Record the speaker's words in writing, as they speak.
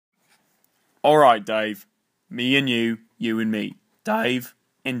Alright, Dave. Me and you and me. Dave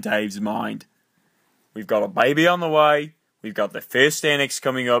in Dave's mind. We've got a baby on the way, we've got the first annex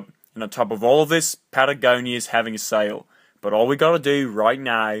coming up, and on top of all of this, Patagonia's having a sale. But all we gotta do right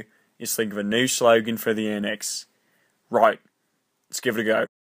now is think of a new slogan for the annex. Right, let's give it a go.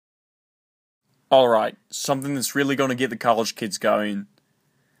 Alright, something that's really gonna get the college kids going.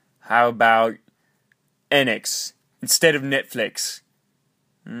 How about Annex instead of Netflix?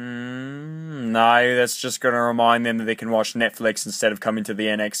 No, that's just going to remind them that they can watch Netflix instead of coming to the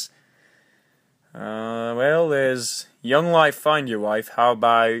annex. Well, there's Young Life Find Your Wife. How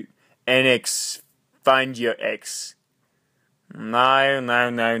about Annex Find Your Ex? No.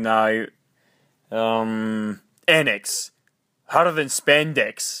 Annex. Hotter than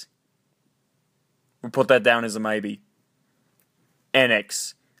Spandex. We'll put that down as a maybe.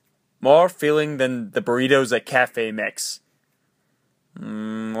 Annex. More filling than the burritos at Cafe Mex.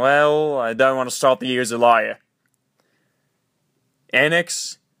 Well, I don't want to start the year as a liar.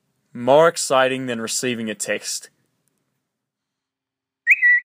 Annex. More exciting than receiving a text.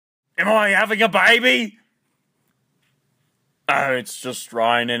 Am I having a baby? Oh, it's just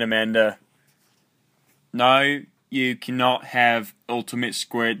Ryan and Amanda. No, you cannot have Ultimate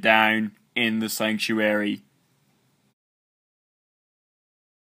Squirt Down in the sanctuary.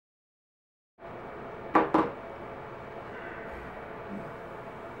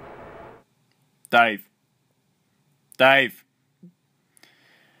 Dave.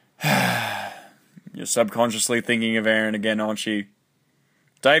 You're subconsciously thinking of Aaron again, aren't you?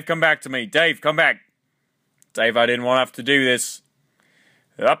 Dave, come back to me. Dave, come back. Dave, I didn't want to have to do this.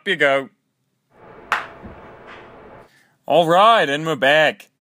 Up you go. Alright, and we're back.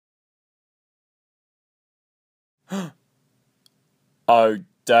 Oh,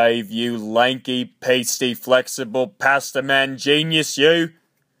 Dave, you lanky, pasty, flexible, pasta man genius, you.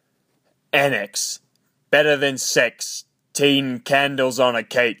 Annex. Better than sex. Teen candles on a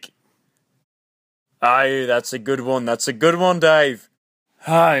cake. Aye, that's a good one. That's a good one, Dave.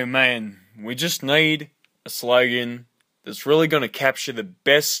 Oh, man. We just need a slogan that's really going to capture the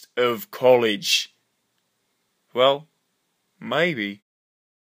best of college. Well, maybe.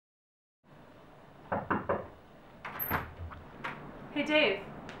 Hey, Dave.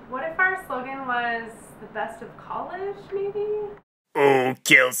 What if our slogan was the best of college, maybe? Oh,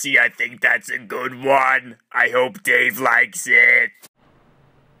 Kelsey, I think that's a good one. I hope Dave likes it.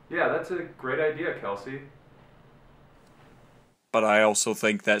 Yeah, that's a great idea, Kelsey. But I also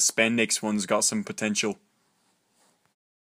think that Spandex one's got some potential.